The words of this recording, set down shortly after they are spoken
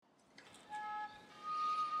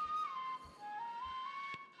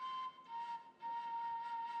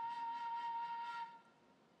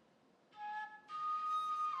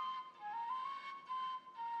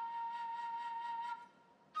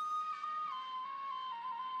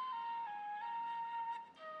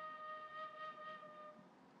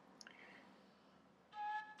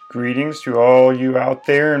Greetings to all you out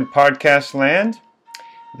there in podcast land.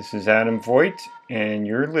 This is Adam Voigt, and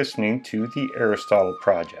you're listening to the Aristotle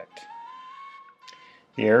Project.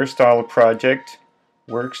 The Aristotle Project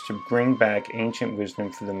works to bring back ancient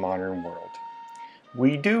wisdom for the modern world.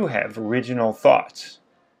 We do have original thoughts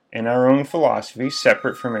and our own philosophy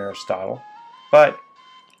separate from Aristotle, but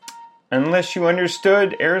unless you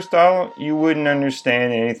understood Aristotle, you wouldn't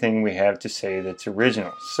understand anything we have to say that's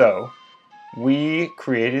original. So, we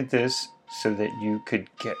created this so that you could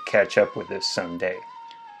catch up with us someday.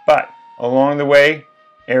 But along the way,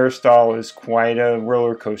 Aristotle is quite a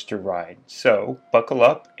roller coaster ride. So buckle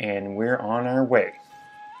up and we're on our way.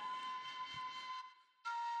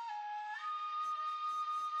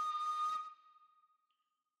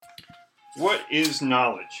 What is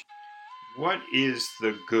knowledge? What is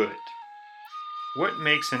the good? What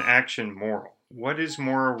makes an action moral? What is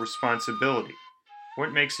moral responsibility?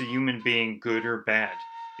 What makes a human being good or bad?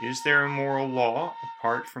 Is there a moral law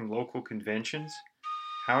apart from local conventions?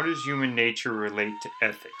 How does human nature relate to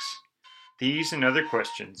ethics? These and other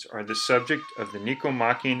questions are the subject of the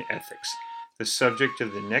Nicomachean ethics, the subject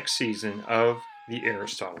of the next season of the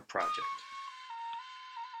Aristotle Project.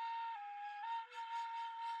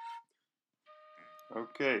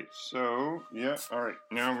 Okay, so, all right,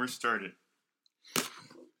 now we're started.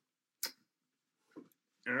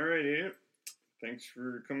 All right, Ed. Thanks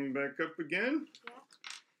for coming back up again. Yeah.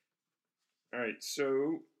 All right,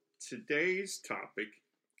 so today's topic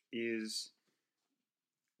is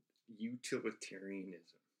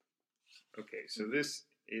utilitarianism. Okay, so this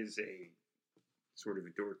is a sort of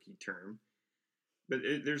a dorky term, but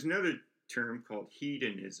there's another term called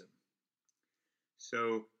hedonism.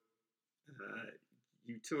 So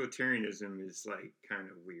utilitarianism is like kind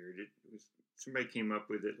of weird. Somebody came up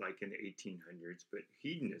with it like in the 1800s, but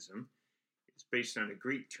hedonism is based on a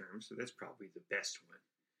Greek term, so that's probably the best one.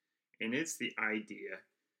 And it's the idea,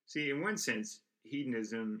 see, in one sense,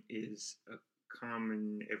 hedonism is a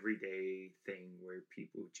common everyday thing where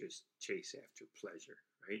people just chase after pleasure,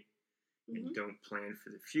 right? Mm-hmm. And don't plan for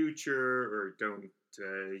the future or don't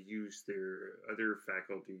use their other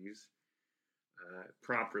faculties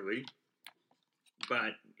properly.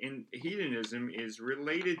 But hedonism is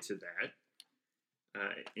related to that.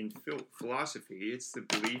 In philosophy, it's the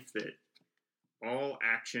belief that all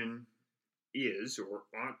action is or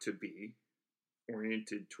ought to be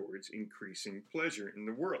oriented towards increasing pleasure in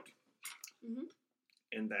the world. Mm-hmm.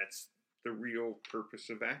 And that's the real purpose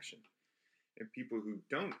of action. And people who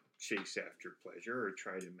don't chase after pleasure or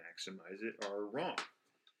try to maximize it are wrong.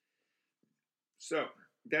 So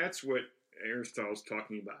that's what Aristotle's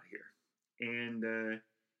talking about here. And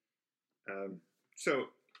so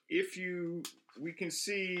we can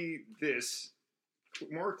see this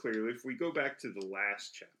more clearly if we go back to the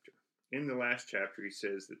last chapter. In the last chapter, he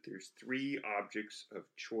says that there's three objects of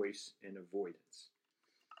choice and avoidance.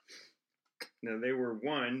 Now, they were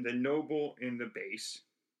 1, the noble and the base,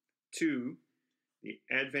 2, the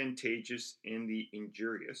advantageous and the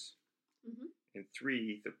injurious, mm-hmm. and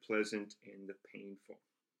 3, the pleasant and the painful.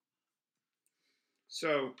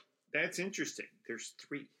 So that's interesting. There's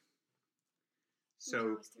 3.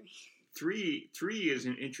 So 3 is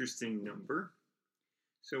an interesting number.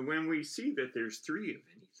 So when we see that there's 3 of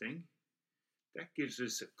anything, that gives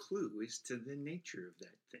us a clue as to the nature of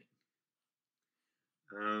that thing.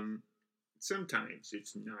 Sometimes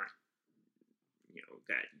it's not,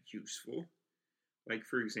 that useful. Like,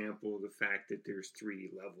 for example, the fact that there's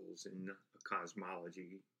 3 levels in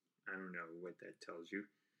cosmology. I don't know what that tells you.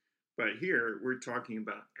 But here, we're talking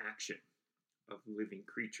about action of living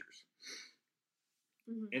creatures.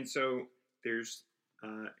 Mm-hmm. And so there's,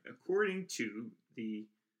 according to the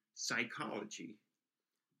psychology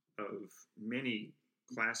of many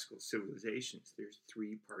classical civilizations, there's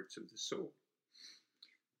 3 parts of the soul.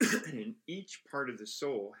 And each part of the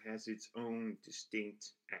soul has its own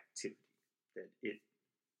distinct activity that it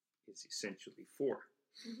is essentially for.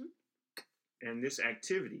 Mm-hmm. And this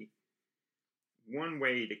activity, one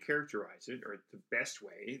way to characterize it, or the best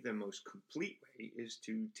way, the most complete way, is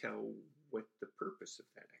to tell what the purpose of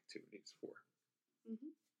that activity is for. Mm-hmm.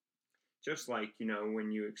 Just like,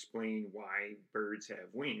 when you explain why birds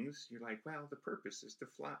have wings, you're like, well, the purpose is to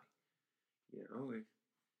fly.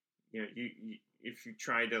 If you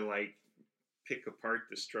try to like pick apart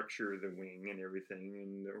the structure of the wing and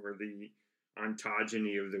everything, or the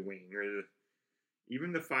ontogeny of the wing, or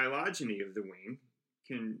even the phylogeny of the wing,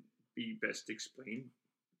 can be best explained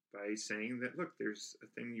by saying that, look, there's a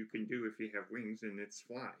thing you can do if you have wings, and it's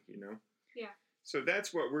fly. Yeah. So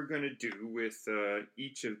that's what we're going to do with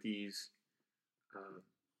each of these.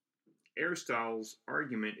 Aristotle's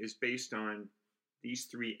argument is based on these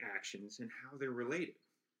three actions and how they're related.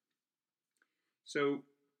 So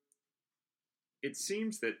it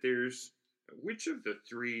seems that there's which of the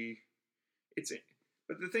three,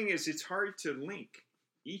 but the thing is, it's hard to link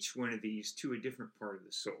each one of these to a different part of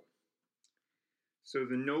the soul. So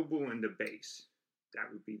the noble and the base,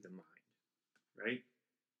 that would be the mind, right?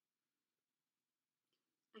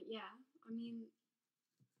 Yeah, I mean,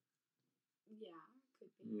 yeah,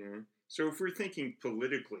 could be. Yeah. So if we're thinking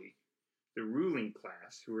politically, the ruling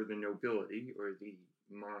class, who are the nobility or the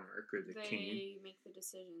monarch or the king, they make the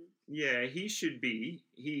decision. Yeah, he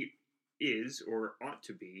is or ought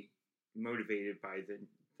to be motivated by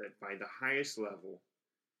the highest level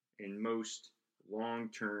and most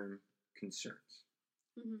long-term concerns.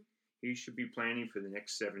 Mm-hmm. He should be planning for the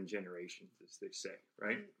next 7 generations, as they say,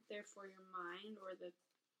 right? And therefore, your mind or the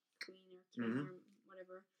queen or king or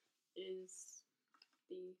whatever is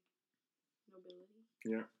the nobility.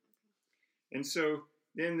 Yeah. Okay. And so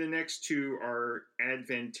then the next two are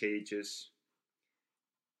advantageous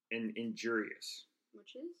and injurious.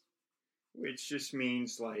 Which just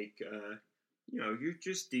means like, you're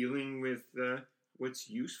just dealing with what's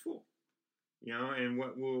useful, and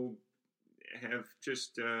what will have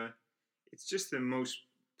just, it's just the most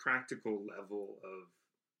practical level of,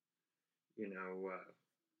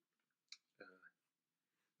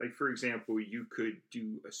 like, for example, you could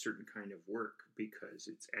do a certain kind of work because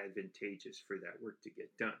it's advantageous for that work to get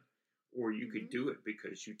done. Or you could do it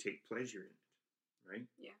because you take pleasure in it, right?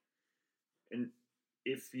 Yeah. And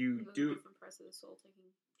if you do... different parts of the soul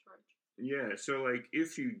taking charge. Yeah, so, like,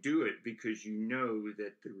 if you do it because you know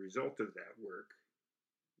that the result of that work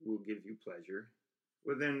will give you pleasure,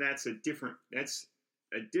 well, then that's a different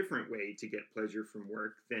way to get pleasure from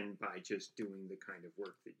work than by just doing the kind of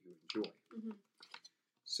work that you enjoy. Mm-hmm.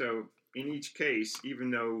 So in each case, even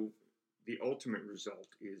though the ultimate result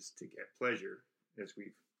is to get pleasure, as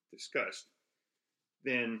we've discussed,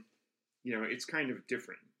 then, it's kind of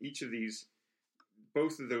different. Each of these,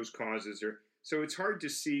 both of those causes are, so it's hard to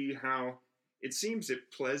see how, it seems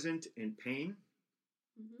that pleasant and pain,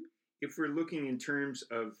 if we're looking in terms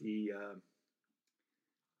of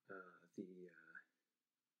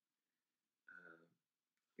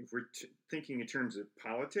if we're thinking in terms of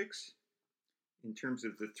politics, in terms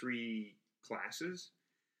of the three classes,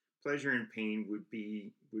 pleasure and pain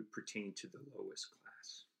would pertain to the lowest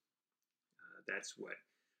class. That's what.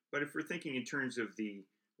 But if we're thinking in terms of the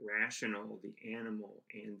rational, the animal,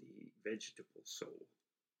 and the vegetable soul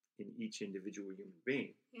in each individual human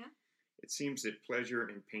being, it seems that pleasure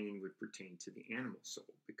and pain would pertain to the animal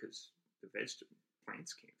soul because the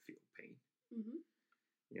plants can't feel pain.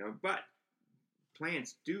 Mm-hmm. But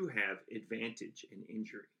plants do have advantage and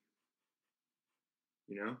injury.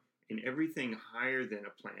 And everything higher than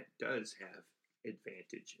a plant does have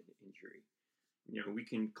advantage and injury. We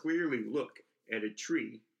can clearly look at a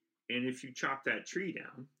tree, and if you chop that tree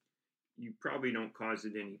down, you probably don't cause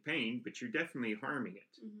it any pain, but you're definitely harming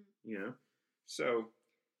it. Mm-hmm. So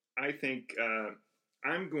I think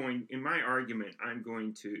in my argument, I'm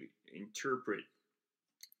going to interpret,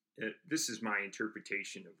 this is my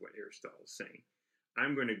interpretation of what Aristotle is saying.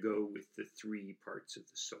 I'm going to go with the three parts of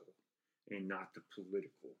the soul and not the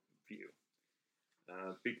political view.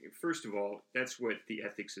 First of all, that's what the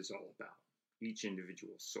ethics is all about, each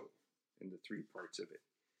individual soul and the three parts of it.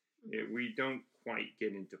 Mm-hmm. We don't quite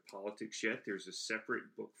get into politics yet. There's a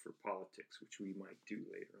separate book for politics, which we might do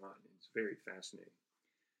later on. It's very fascinating.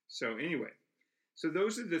 So anyway, so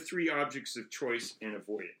those are the three objects of choice and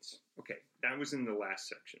avoidance. Okay, that was in the last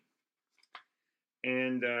section.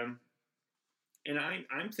 And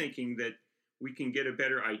I'm thinking that we can get a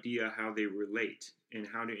better idea how they relate and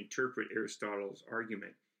how to interpret Aristotle's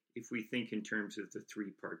argument if we think in terms of the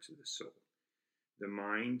three parts of the soul. The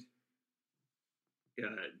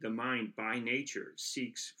mind by nature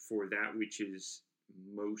seeks for that which is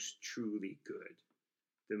most truly good,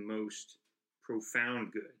 the most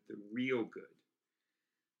profound good, the real good.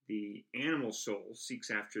 The animal soul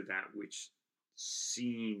seeks after that which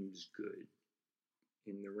seems good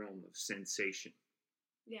in the realm of sensation.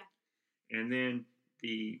 Yeah. And then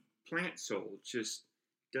the plant soul just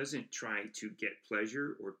doesn't try to get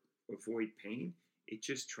pleasure or avoid pain. It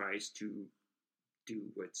just tries to do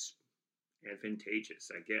what's advantageous,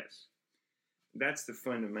 I guess. That's the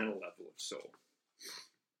fundamental level of soul.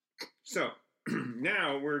 So,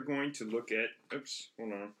 now we're going to look at,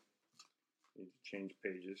 hold on. Need to change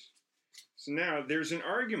pages. So now there's an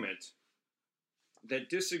argument that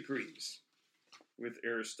disagrees with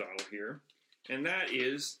Aristotle here, and that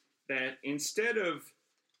is that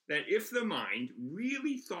if the mind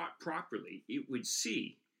really thought properly, it would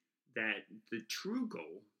see that the true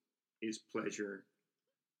goal is pleasure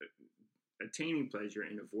attaining pleasure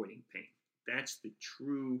and avoiding pain. That's the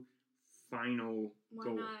true final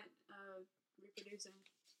goal. Why not reproducing?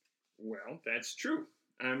 Well, that's true.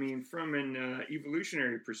 I mean, from an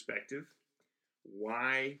evolutionary perspective,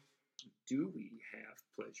 why do we have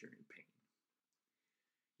pleasure and pain?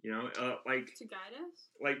 You know, like to guide us.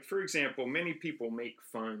 Like, for example, many people make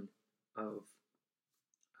fun of.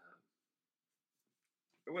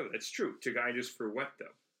 Well, that's true. To guide us for what,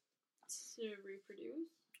 though? To reproduce.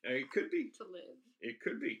 It could be. To live. It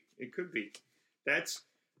could be. It could be. That's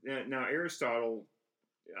now Aristotle.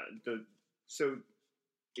 So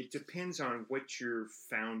it depends on what your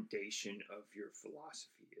foundation of your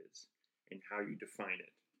philosophy is and how you define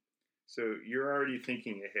it. So you're already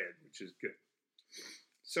thinking ahead, which is good.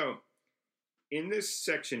 So in this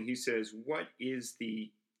section, he says, what is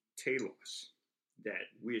the telos that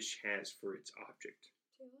wish has for its object?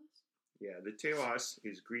 Telos? Yeah, the telos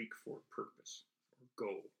is Greek for purpose, or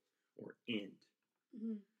goal, or end.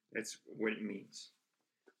 Mm-hmm. That's what it means.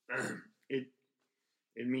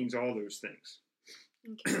 It means all those things.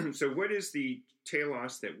 Okay. So what is the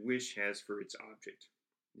telos that wish has for its object?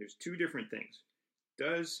 There's two different things.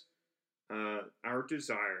 Does our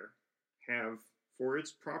desire have for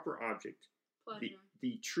its proper object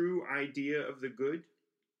the true idea of the good,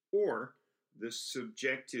 or the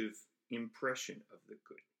subjective impression of the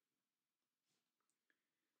good?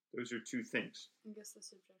 Those are two things. I guess the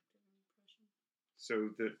subjective impression. So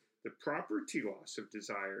the proper telos of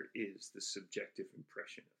desire is the subjective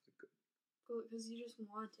impression of the good. Well, because you just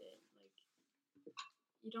want it. Like,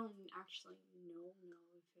 you don't actually know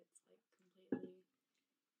if it's, like, completely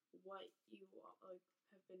what you, like,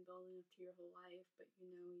 have been building up to your whole life, but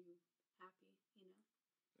you know you're happy, you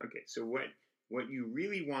know? Okay, so what you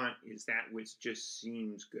really want is that which just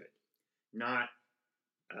seems good, not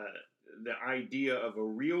the idea of a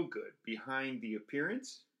real good behind the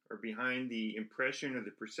appearance or behind the impression or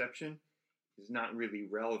the perception is not really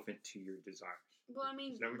relevant to your desires. Well, I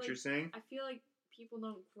mean, is that what you're saying? I feel like people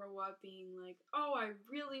don't grow up being like, oh, I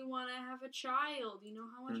really want to have a child. You know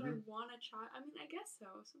how much I want a child? I mean, I guess so.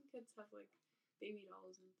 Some kids have, like, baby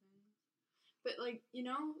dolls and things. But, like, you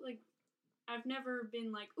know, like, I've never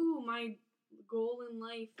been like, ooh, my goal in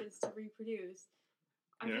life is to reproduce.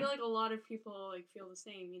 I feel like a lot of people, like, feel the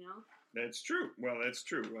same, you know? That's true. Well, that's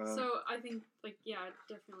true. So I think, like, yeah,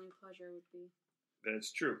 definitely pleasure would be.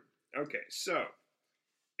 That's true. Okay, so,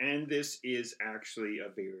 and this is actually a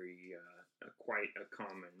very, quite a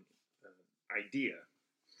common idea.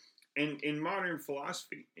 And in modern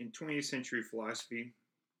philosophy, in 20th century philosophy,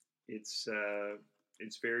 it's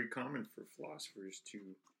very common for philosophers to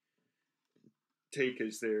take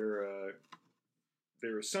as their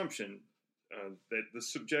assumption that the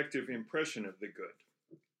subjective impression of the good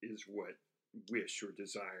is what wish or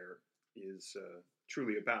desire is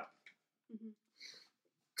truly about. Mm-hmm.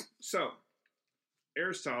 So,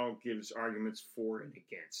 Aristotle gives arguments for and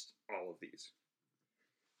against all of these.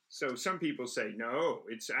 So some people say, no,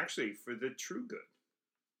 it's actually for the true good.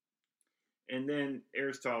 And then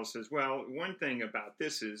Aristotle says, well, one thing about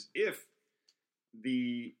this is if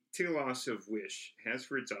the telos of wish has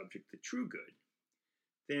for its object the true good,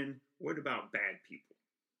 then what about bad people?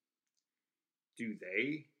 Do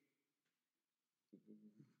they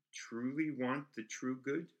truly want the true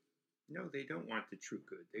good? No, they don't want the true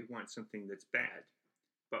good. They want something that's bad,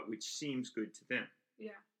 but which seems good to them.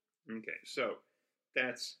 Yeah. Okay, so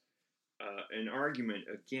that's an argument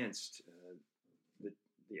against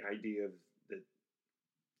the idea of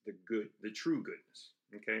the good, the true goodness.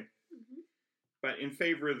 Okay, but in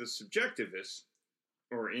favor of the subjectivists,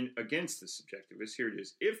 or against the subjectivists, here it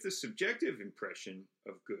is. If the subjective impression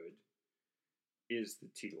of good is the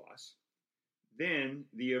telos, then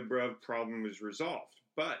the above problem is resolved.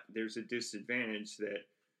 But there's a disadvantage that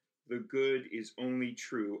the good is only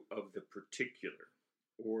true of the particular,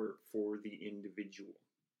 or for the individual.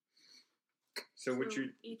 So each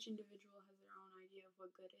individual has their own idea of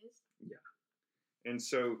what good is? Yeah. And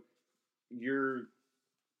so you're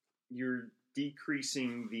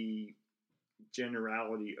decreasing the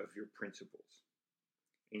generality of your principles,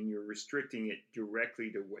 and you're restricting it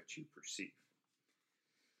directly to what you perceive.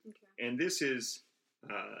 Okay. And this is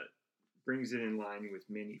brings it in line with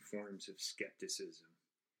many forms of skepticism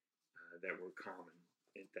that were common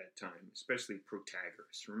at that time, especially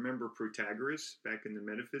Protagoras. Remember Protagoras back in the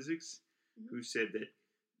metaphysics, who said that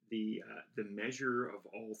the measure of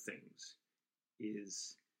all things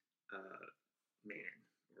is man,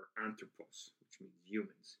 or anthropos, which means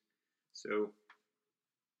humans. So,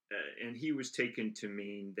 and he was taken to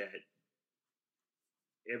mean that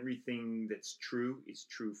everything that's true is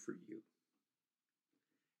true for you.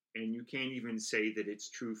 And you can't even say that it's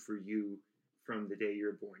true for you from the day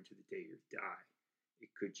you're born to the day you die. It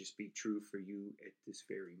could just be true for you at this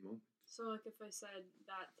very moment. So, like, if I said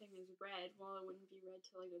that thing is red, well, it wouldn't be red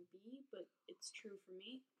to, like, a bee, but it's true for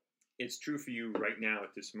me? It's true for you right now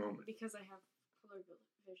at this moment. Because I have color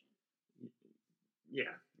vision.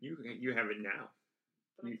 Yeah, you have it now.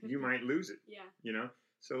 But you might lose it. Yeah. You know?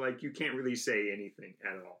 So, like, you can't really say anything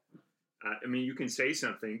at all. I mean, you can say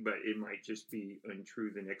something, but it might just be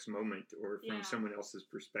untrue the next moment or from someone else's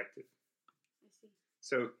perspective. I see.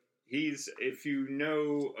 So, if you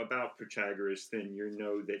know about Protagoras, then you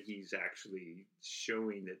know that he's actually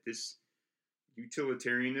showing that this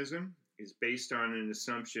utilitarianism is based on an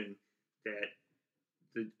assumption that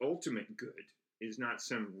the ultimate good is not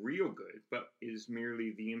some real good, but is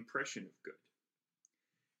merely the impression of good.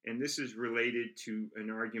 And this is related to an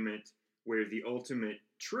argument where the ultimate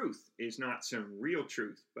truth is not some real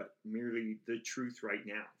truth, but merely the truth right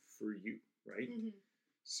now for you, right? Mm-hmm.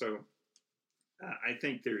 So I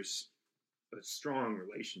think there's a strong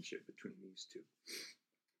relationship between these two.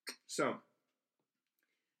 So,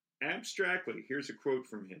 abstractly, here's a quote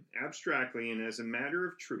from him. Abstractly, and as a matter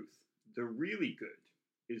of truth, the really good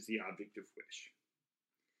is the object of wish.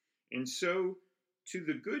 And so, to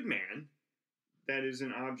the good man, that is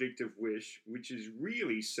an object of wish, which is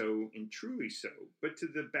really so and truly so, but to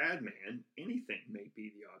the bad man, anything may be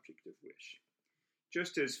the object of wish.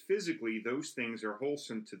 Just as physically those things are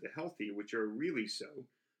wholesome to the healthy, which are really so,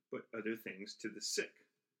 but other things to the sick.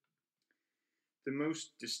 The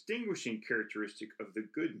most distinguishing characteristic of the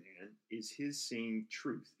good man is his seeing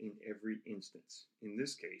truth in every instance. In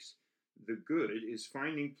this case, the good is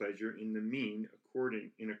finding pleasure in the mean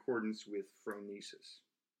in accordance with phronesis.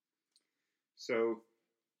 So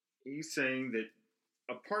he's saying that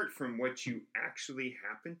apart from what you actually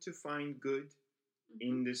happen to find good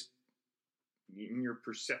in your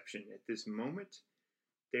perception at this moment,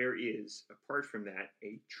 there is, apart from that,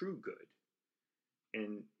 a true good.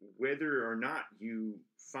 And whether or not you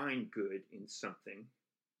find good in something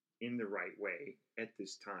in the right way at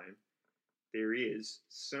this time, there is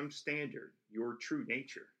some standard, your true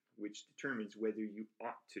nature, which determines whether you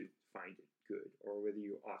ought to find it good or whether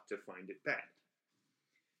you ought to find it bad.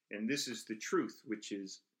 And this is the truth which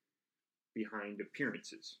is behind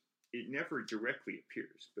appearances. It never directly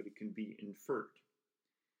appears, but it can be inferred.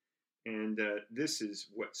 And this is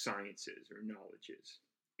what science is, or knowledge is.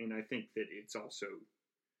 And I think that it's also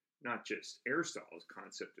not just Aristotle's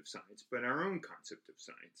concept of science, but our own concept of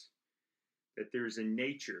science. That there's a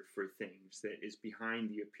nature for things that is behind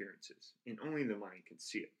the appearances, and only the mind can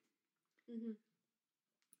see it.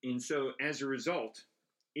 Mm-hmm. And so, as a result,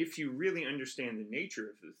 if you really understand the nature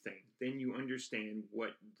of the thing, then you understand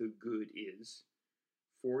what the good is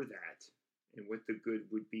for that, and what the good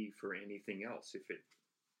would be for anything else if it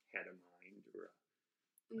had a mind or a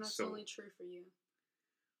And that's soul. Only true for you.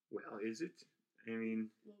 Well, is it? I mean...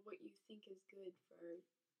 Well, what you think is good for...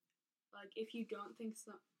 Like, if you don't think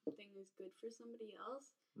something is good for somebody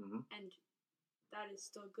else, and that is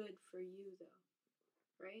still good for you, though,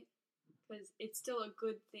 right? Because it's still a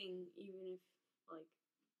good thing, even if, like,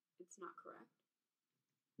 it's not correct.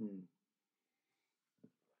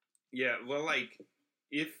 Yeah, well, like,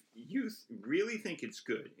 if you really think it's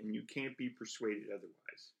good and you can't be persuaded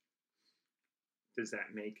otherwise, does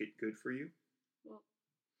that make it good for you? Well,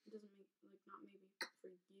 it doesn't make, like, not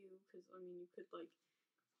maybe for you, because, I mean, you could, like,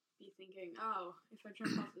 be thinking, oh, if I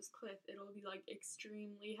jump off this cliff, it'll be, like,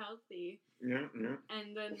 extremely healthy. Yeah.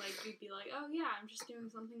 And then, like, you'd be like, oh, yeah, I'm just doing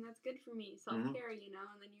something that's good for me, self-care, you know,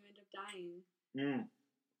 and then you end up dying.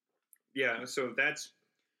 Yeah, so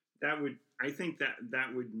I think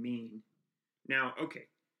that would mean, now, okay,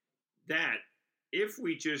 that if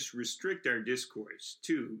we just restrict our discourse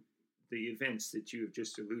to the events that you have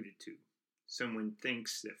just alluded to, someone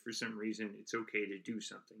thinks that for some reason it's okay to do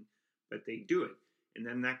something, but they do it, and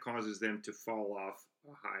then that causes them to fall off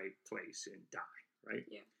a high place and die, right?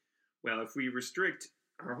 Yeah. Well, if we restrict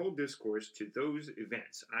our whole discourse to those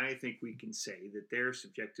events, I think we can say that their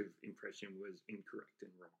subjective impression was incorrect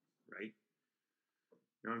and wrong, right?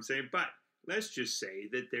 You know what I'm saying? But let's just say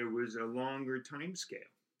that there was a longer time scale,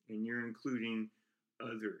 and you're including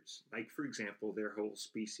others, like, for example, their whole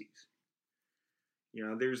species. You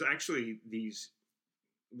know, there's actually these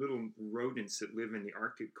little rodents that live in the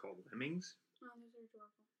Arctic called lemmings. Oh, those are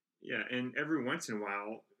adorable. Yeah, and every once in a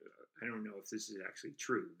while, I don't know if this is actually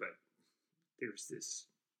true, but there's this,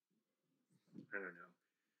 I don't know,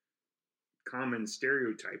 common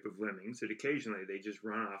stereotype of lemmings that occasionally they just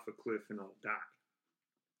run off a cliff and all die,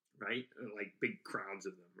 right? Like big crowds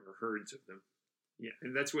of them or herds of them. Yeah,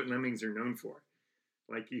 and that's what lemmings are known for.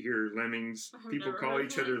 Like you hear lemmings, I've people never call heard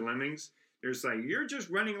each that. other lemmings. There's like, you're just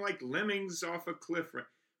running like lemmings off a cliff. Right?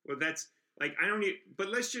 Well, that's like, I don't need, but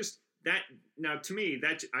let's just, that, now to me,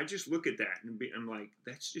 that I just look at that and I'm like,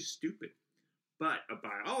 that's just stupid. But a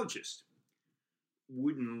biologist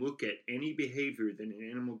wouldn't look at any behavior that an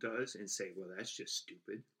animal does and say, well, that's just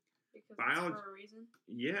stupid. Because it's for a reason?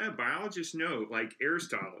 Yeah, biologists know. Like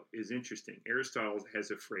Aristotle is interesting. Aristotle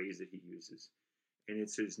has a phrase that he uses, and it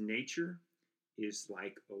says, nature is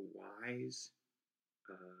like a wise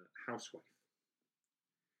housewife.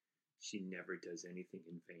 She never does anything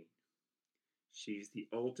in vain. She's the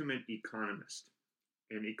ultimate economist.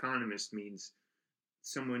 An economist means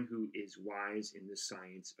someone who is wise in the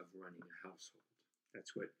science of running a household.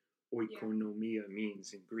 That's what oikonomia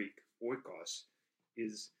means in Greek. Oikos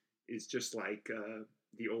is just like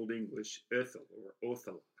the Old English Ethel or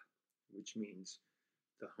Othala, which means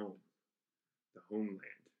the home, the homeland,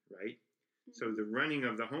 right? Mm-hmm. So the running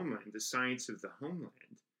of the homeland, the science of the homeland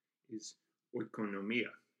is oikonomia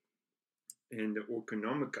and the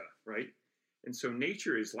oikonomika, right? And so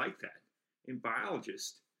nature is like that. And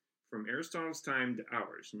biologists, from Aristotle's time to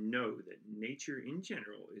ours, know that nature in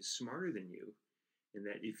general is smarter than you, and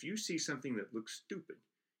that if you see something that looks stupid,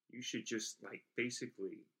 you should just like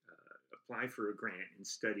basically apply for a grant and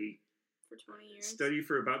study for 20 years. Study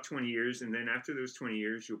for about 20 years, and then after those 20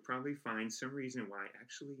 years, you'll probably find some reason why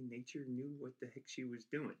actually nature knew what the heck she was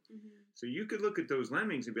doing. Mm-hmm. So you could look at those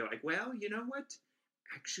lemmings and be like, well, you know what?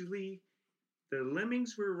 Actually, the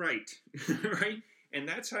lemmings were right, right? And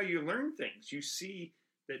that's how you learn things. You see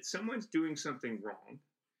that someone's doing something wrong,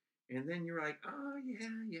 and then you're like, oh,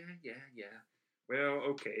 yeah. Well,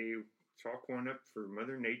 okay, chalk one up for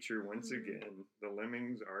Mother Nature once mm-hmm. again. The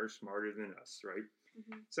lemmings are smarter than us, right?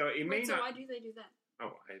 Mm-hmm. So it may so not. Why do they do that?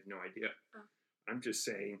 Oh, I have no idea. Oh. I'm just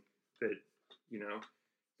saying that,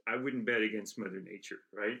 I wouldn't bet against Mother Nature,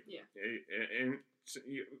 right? Yeah. And so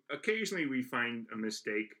occasionally we find a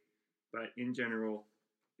mistake, but in general,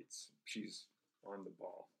 she's on the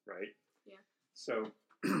ball, right? Yeah. So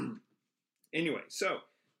anyway,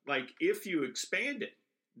 like if you expand it,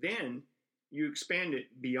 then you expand it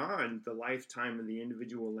beyond the lifetime of the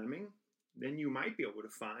individual lemming, then you might be able to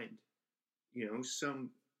find, some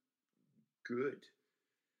good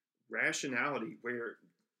rationality where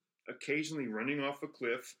occasionally running off a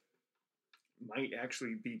cliff might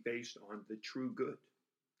actually be based on the true good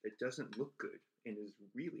that doesn't look good and is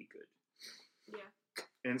really good. Yeah.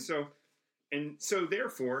 And so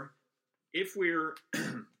therefore, if we're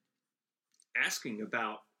asking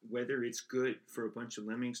about whether it's good for a bunch of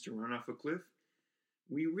lemmings to run off a cliff,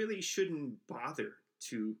 we really shouldn't bother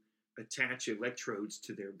to attach electrodes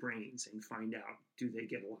to their brains and find out, do they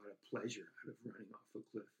get a lot of pleasure out of running off a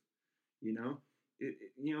cliff?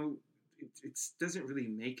 It doesn't really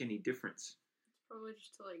make any difference. It's probably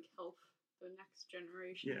just to help the next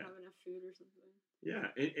generation have enough food or something. Yeah,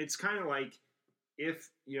 it's kind of like if,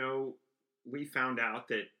 we found out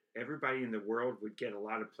that everybody in the world would get a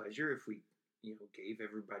lot of pleasure if we, gave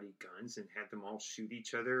everybody guns and had them all shoot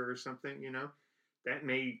each other or something, that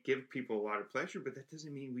may give people a lot of pleasure, but that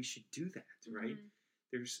doesn't mean we should do that, right?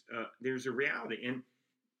 Mm-hmm. There's a reality. And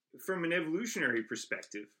from an evolutionary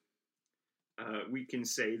perspective, we can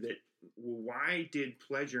say that, well, why did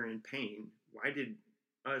pleasure and pain,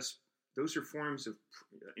 those are forms of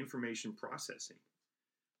information processing.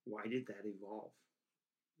 Why did that evolve?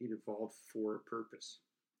 It evolved for a purpose.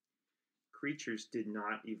 Creatures did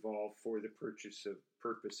not evolve for the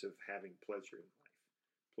purpose of having pleasure in life.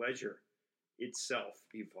 Pleasure itself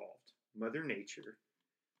evolved. Mother Nature,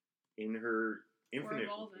 in her infinite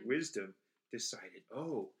wisdom, decided,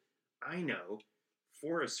 I know,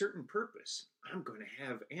 for a certain purpose, I'm going to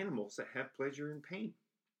have animals that have pleasure and pain.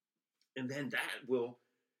 And then that will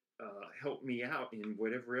help me out in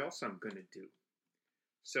whatever else I'm going to do.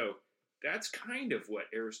 So that's kind of what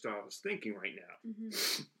Aristotle is thinking right now.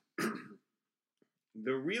 Mm-hmm.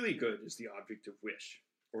 The really good is the object of wish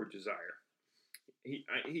or desire.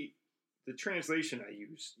 The translation I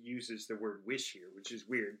use uses the word wish here, which is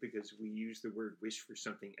weird because we used the word wish for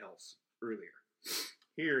something else earlier.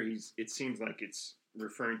 Here, it seems like it's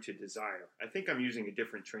referring to desire. I think I'm using a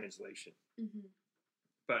different translation. Mm-hmm.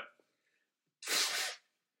 But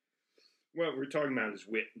what we're talking about is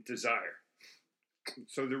desire.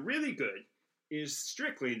 So the really good is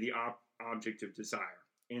strictly the object of desire.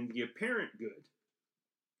 And the apparent good,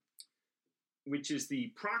 which is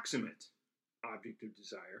the proximate object of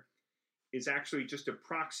desire, is actually just a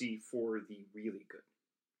proxy for the really good.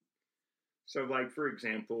 So, like, for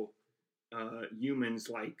example, humans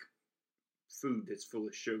like food that's full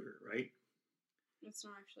of sugar, right? It's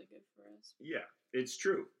not actually good for us. Yeah, it's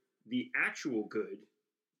true. The actual good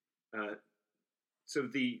So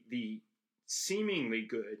the seemingly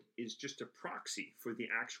good is just a proxy for the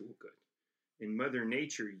actual good. And Mother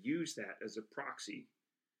Nature used that as a proxy,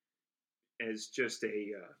 as just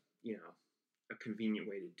a convenient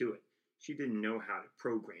way to do it. She didn't know how to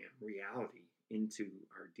program reality into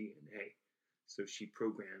our DNA, so she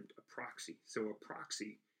programmed a proxy. So a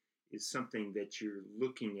proxy is something that you're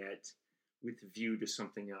looking at with view to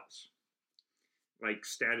something else. Like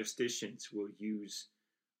statisticians will use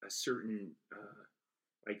a certain,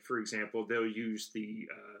 like for example, they'll use the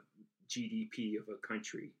GDP of a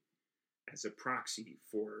country as a proxy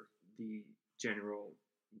for the general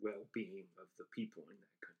well-being of the people in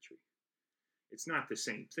that country. It's not the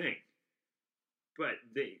same thing, but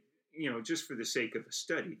they, just for the sake of a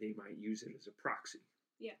study, they might use it as a proxy.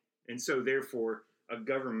 Yeah. And so therefore, a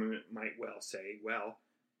government might well say, well,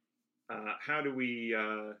 how do we,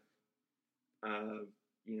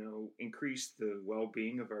 increase the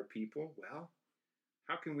well-being of our people? Well,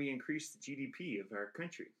 how can we increase the GDP of our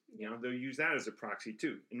country? They'll use that as a proxy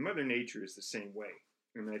too. And Mother Nature is the same way.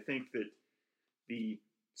 And I think that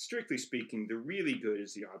strictly speaking, the really good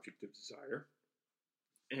is the object of desire.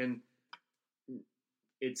 And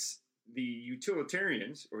it's the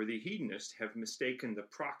utilitarians or the hedonists have mistaken the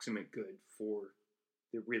proximate good for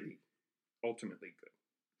the really ultimately good.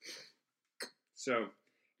 So,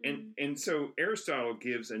 and so Aristotle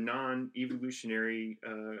gives a non-evolutionary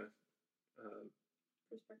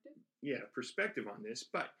perspective on this,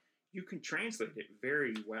 but you can translate it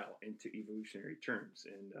very well into evolutionary terms,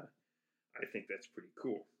 and I think that's pretty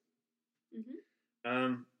cool.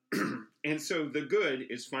 And so the good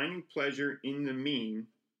is finding pleasure in the mean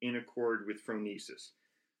in accord with phronesis.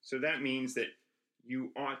 So that means that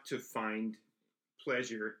you ought to find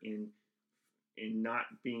pleasure in not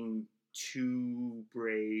being too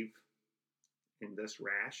brave and thus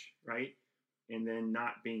rash, right? And then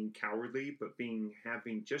not being cowardly, but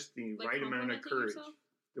having just the right amount of courage. Yourself?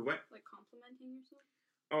 The what? Like complimenting yourself?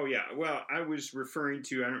 Oh, yeah. Well, I was referring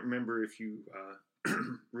to, I don't remember if you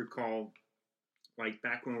recall, like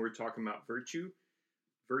back when we were talking about virtue.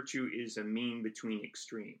 Virtue is a mean between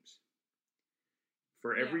extremes.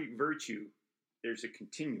 For every virtue, there's a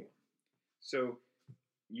continuum. So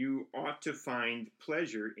you ought to find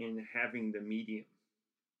pleasure in having the medium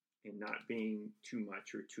and not being too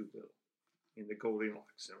much or too little, in the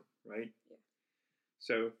Goldilocks zone, right?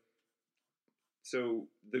 Yeah. So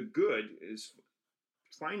the good is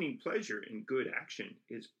finding pleasure in good action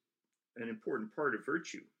is an important part of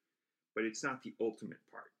virtue, but it's not the ultimate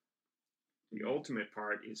part. The ultimate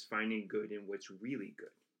part is finding good in what's really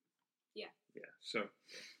good. Yeah. Yeah.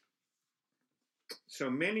 So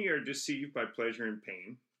many are deceived by pleasure and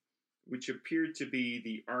pain, which appear to be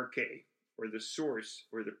the arche, or the source,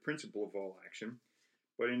 or the principle of all action,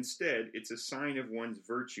 but instead it's a sign of one's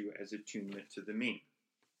virtue as attunement to the mean.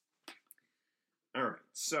 All right,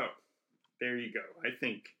 so there you go. I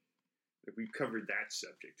think that we've covered that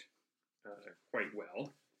subject quite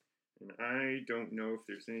well. And I don't know if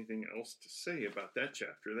there's anything else to say about that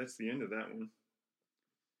chapter. That's the end of that one.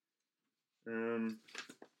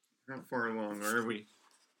 How far along are we?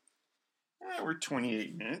 We're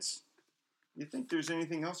 28 minutes. You think there's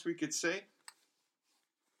anything else we could say?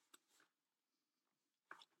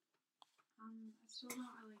 I still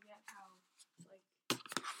don't really get how,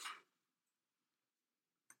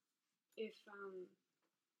 if,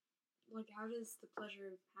 how does the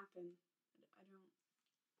pleasure happen?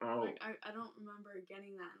 I don't remember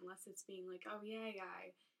getting that unless it's being like, oh yeah,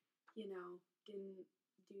 I, didn't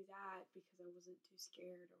do that because I wasn't too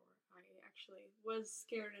scared, or I actually was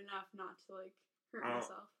scared enough not to hurt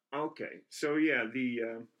myself. Okay, so yeah,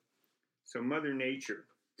 so Mother Nature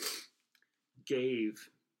gave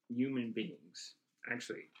human beings,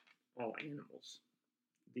 actually all animals,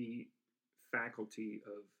 the faculty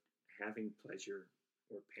of having pleasure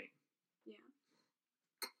or pain. Yeah.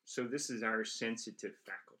 So this is our sensitive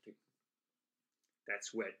faculty.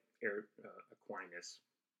 That's what Aquinas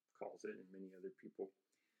calls it, and many other people.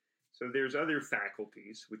 So there's other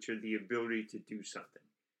faculties, which are the ability to do something,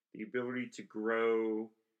 the ability to grow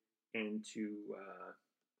and to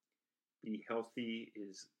be healthy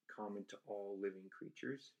is common to all living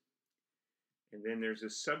creatures. And then there's a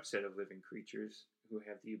subset of living creatures who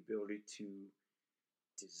have the ability to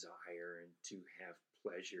desire and to have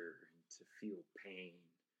pleasure and to feel pain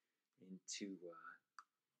and to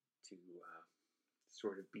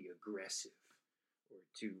sort of be aggressive or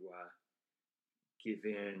to give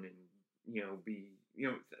in and be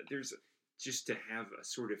there's just to have a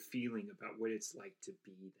sort of feeling about what it's like to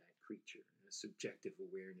be that creature, and a subjective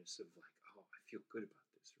awareness of oh, I feel good about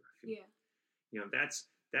this, or I feel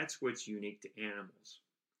that's what's unique to animals.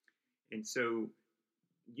 And so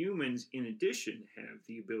humans, in addition, have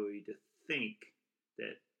the ability to think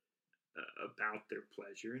that about their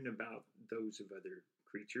pleasure and about those of other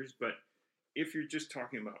creatures. But if you're just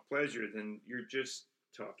talking about pleasure, then you're just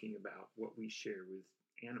talking about what we share with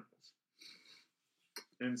animals.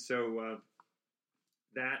 And so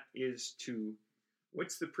that is to,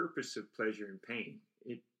 what's the purpose of pleasure and pain?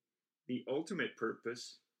 The ultimate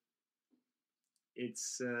purpose,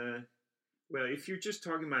 it's, well, if you're just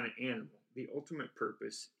talking about an animal, the ultimate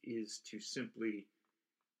purpose is to simply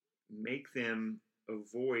make them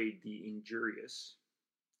avoid the injurious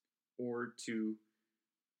or to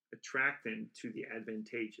attract them to the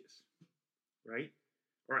advantageous, right?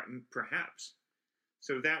 Or perhaps.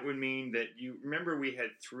 So that would mean that you remember we had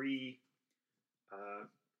three,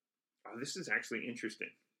 this is actually interesting.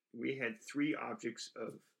 We had three objects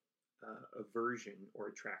of aversion or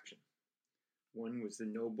attraction. One was the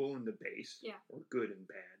noble and the base, or good and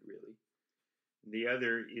bad, really. The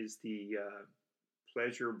other is the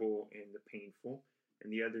pleasurable and the painful,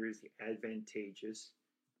 and the other is the advantageous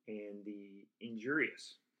and the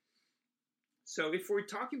injurious. So if we're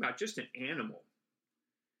talking about just an animal,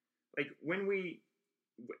 like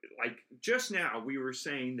just now we were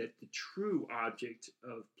saying that the true object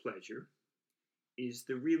of pleasure is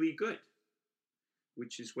the really good,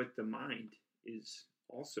 which is what the mind is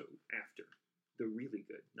also after, the really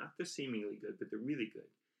good, not the seemingly good, but the really good.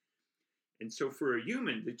 And so for a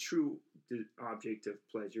human, the true object of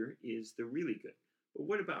pleasure is the really good. But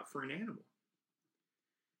what about for an animal?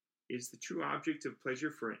 Is the true object of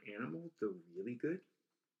pleasure for an animal the really good?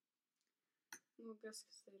 Well, I guess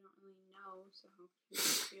because they don't really know, so how can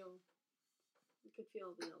you could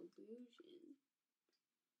feel the illusion.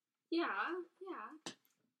 Yeah.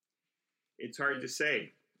 It's hard to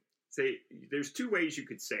say. There's two ways you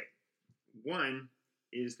could say it. One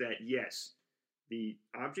is that, yes, the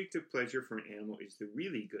object of pleasure for an animal is the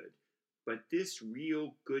really good, but this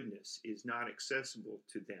real goodness is not accessible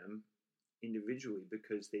to them individually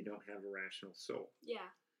because they don't have a rational soul. Yeah.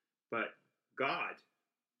 But God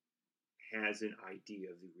has an idea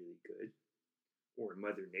of the really good, or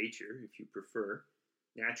Mother Nature, if you prefer.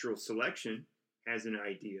 Natural selection has an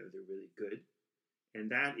idea of the really good, and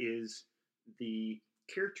that is the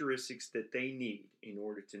characteristics that they need in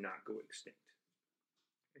order to not go extinct.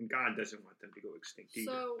 And God doesn't want them to go extinct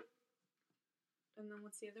either. So, and then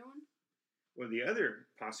what's the other one? Well, the other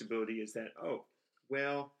possibility is that,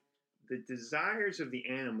 the desires of the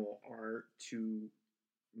animal are to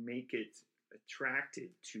make it attracted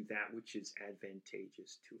to that which is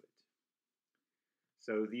advantageous to it.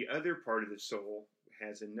 So the other part of the soul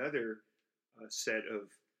has another set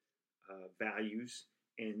of values,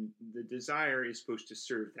 and the desire is supposed to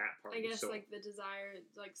serve that part of the soul. I guess, like, the desire,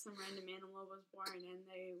 like, some random animal was born, and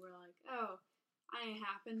they were like, oh, I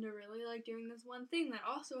happen to really like doing this one thing that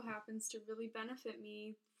also happens to really benefit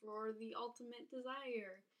me for the ultimate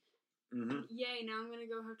desire. Mm-hmm. Yay, now I'm going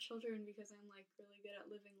to go have children because I'm, like, really good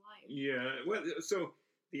at living life. Yeah, well, so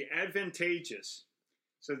the advantageous.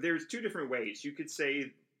 So there's two different ways. You could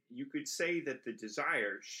say that the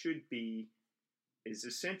desire is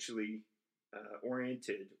essentially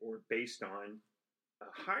oriented or based on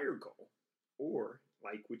a higher goal, or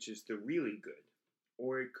which is the really good,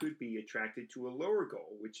 or it could be attracted to a lower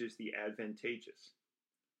goal, which is the advantageous.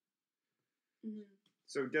 Mm-hmm.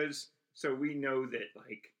 So we know that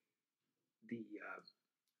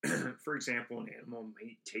for example, an animal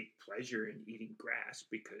might take pleasure in eating grass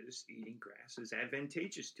because eating grass is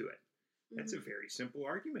advantageous to it. That's a very simple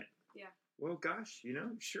argument. Yeah. Well, gosh,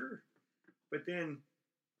 sure. But then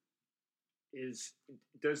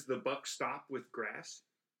does the buck stop with grass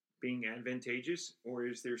being advantageous, or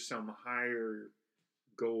is there some higher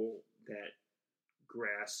goal that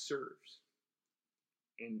grass serves?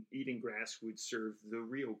 And eating grass would serve the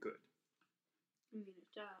real good. I mean,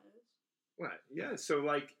 it does. Well, yeah. So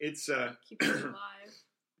it's keep it alive.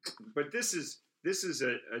 But this is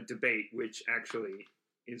a debate which actually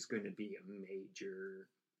is going to be a major.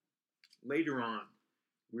 Later on,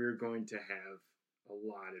 we're going to have a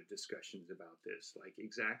lot of discussions about this, like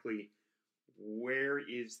exactly where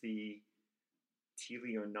is the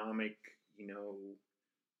teleonomic,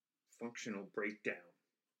 functional breakdown?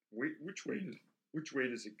 Which way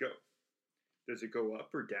does it go? Does it go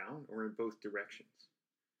up or down, or in both directions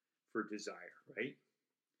for desire, right?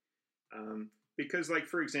 Because,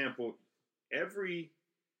 for example,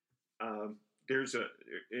 there's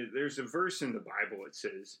a verse in the Bible that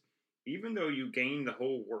says, even though you gain the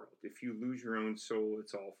whole world, if you lose your own soul,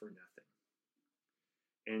 it's all for nothing.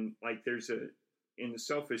 And in The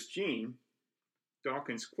Selfish Gene,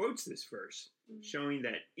 Dawkins quotes this verse, showing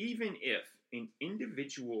that even if an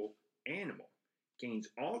individual animal gains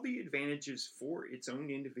all the advantages for its own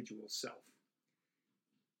individual self,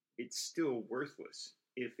 it's still worthless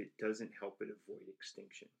if it doesn't help it avoid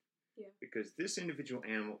extinction. Yeah. Because this individual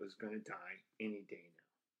animal is going to die any day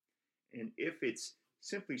now. And if it's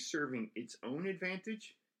simply serving its own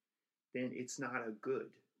advantage, then it's not a good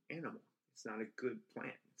animal. It's not a good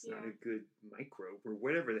plant. It's not a good microbe or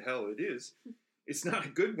whatever the hell it is. It's not a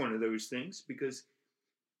good one of those things because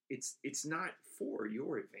it's not for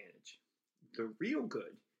your advantage. The real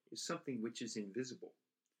good is something which is invisible.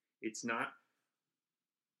 It's not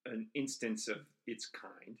an instance of its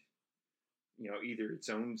kind, either its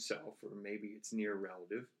own self or maybe its near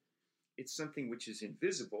relative. It's something which is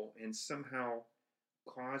invisible and somehow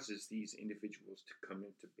causes these individuals to come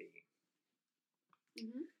into being.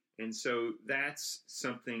 Mm-hmm. And so that's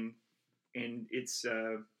something, and it's,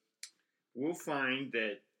 we'll find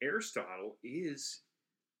that Aristotle is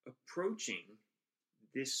approaching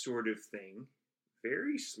this sort of thing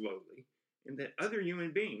very slowly, and that other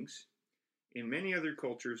human beings in many other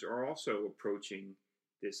cultures are also approaching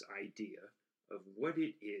this idea of what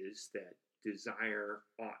it is that desire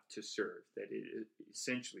ought to serve, that it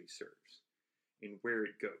essentially serves, and where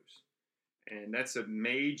it goes. And that's a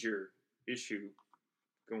major issue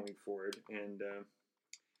going forward. And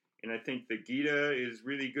I think the Gita is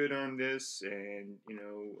really good on this, and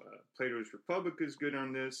Plato's Republic is good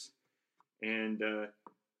on this, and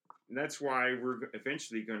that's why we're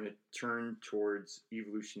eventually going to turn towards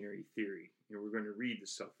evolutionary theory, and we're going to read The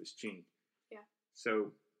Selfish Gene. Yeah.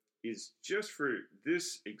 So it's just for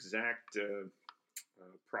this exact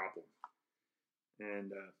problem.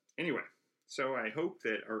 And anyway, so I hope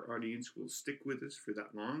that our audience will stick with us for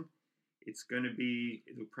that long.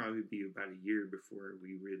 It'll probably be about a year before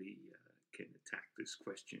we really can attack this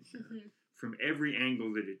question from every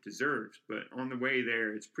angle that it deserves. But on the way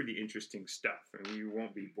there, it's pretty interesting stuff, and you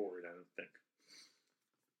won't be bored, I don't think.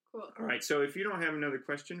 Cool. All right, so if you don't have another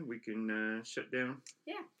question, we can shut down.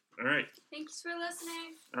 Yeah. All right. Thanks for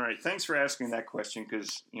listening. All right, thanks for asking that question,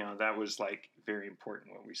 because, that was, very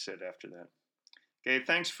important what we said after that. Okay,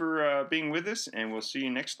 thanks for being with us, and we'll see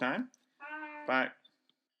you next time. Bye. Bye.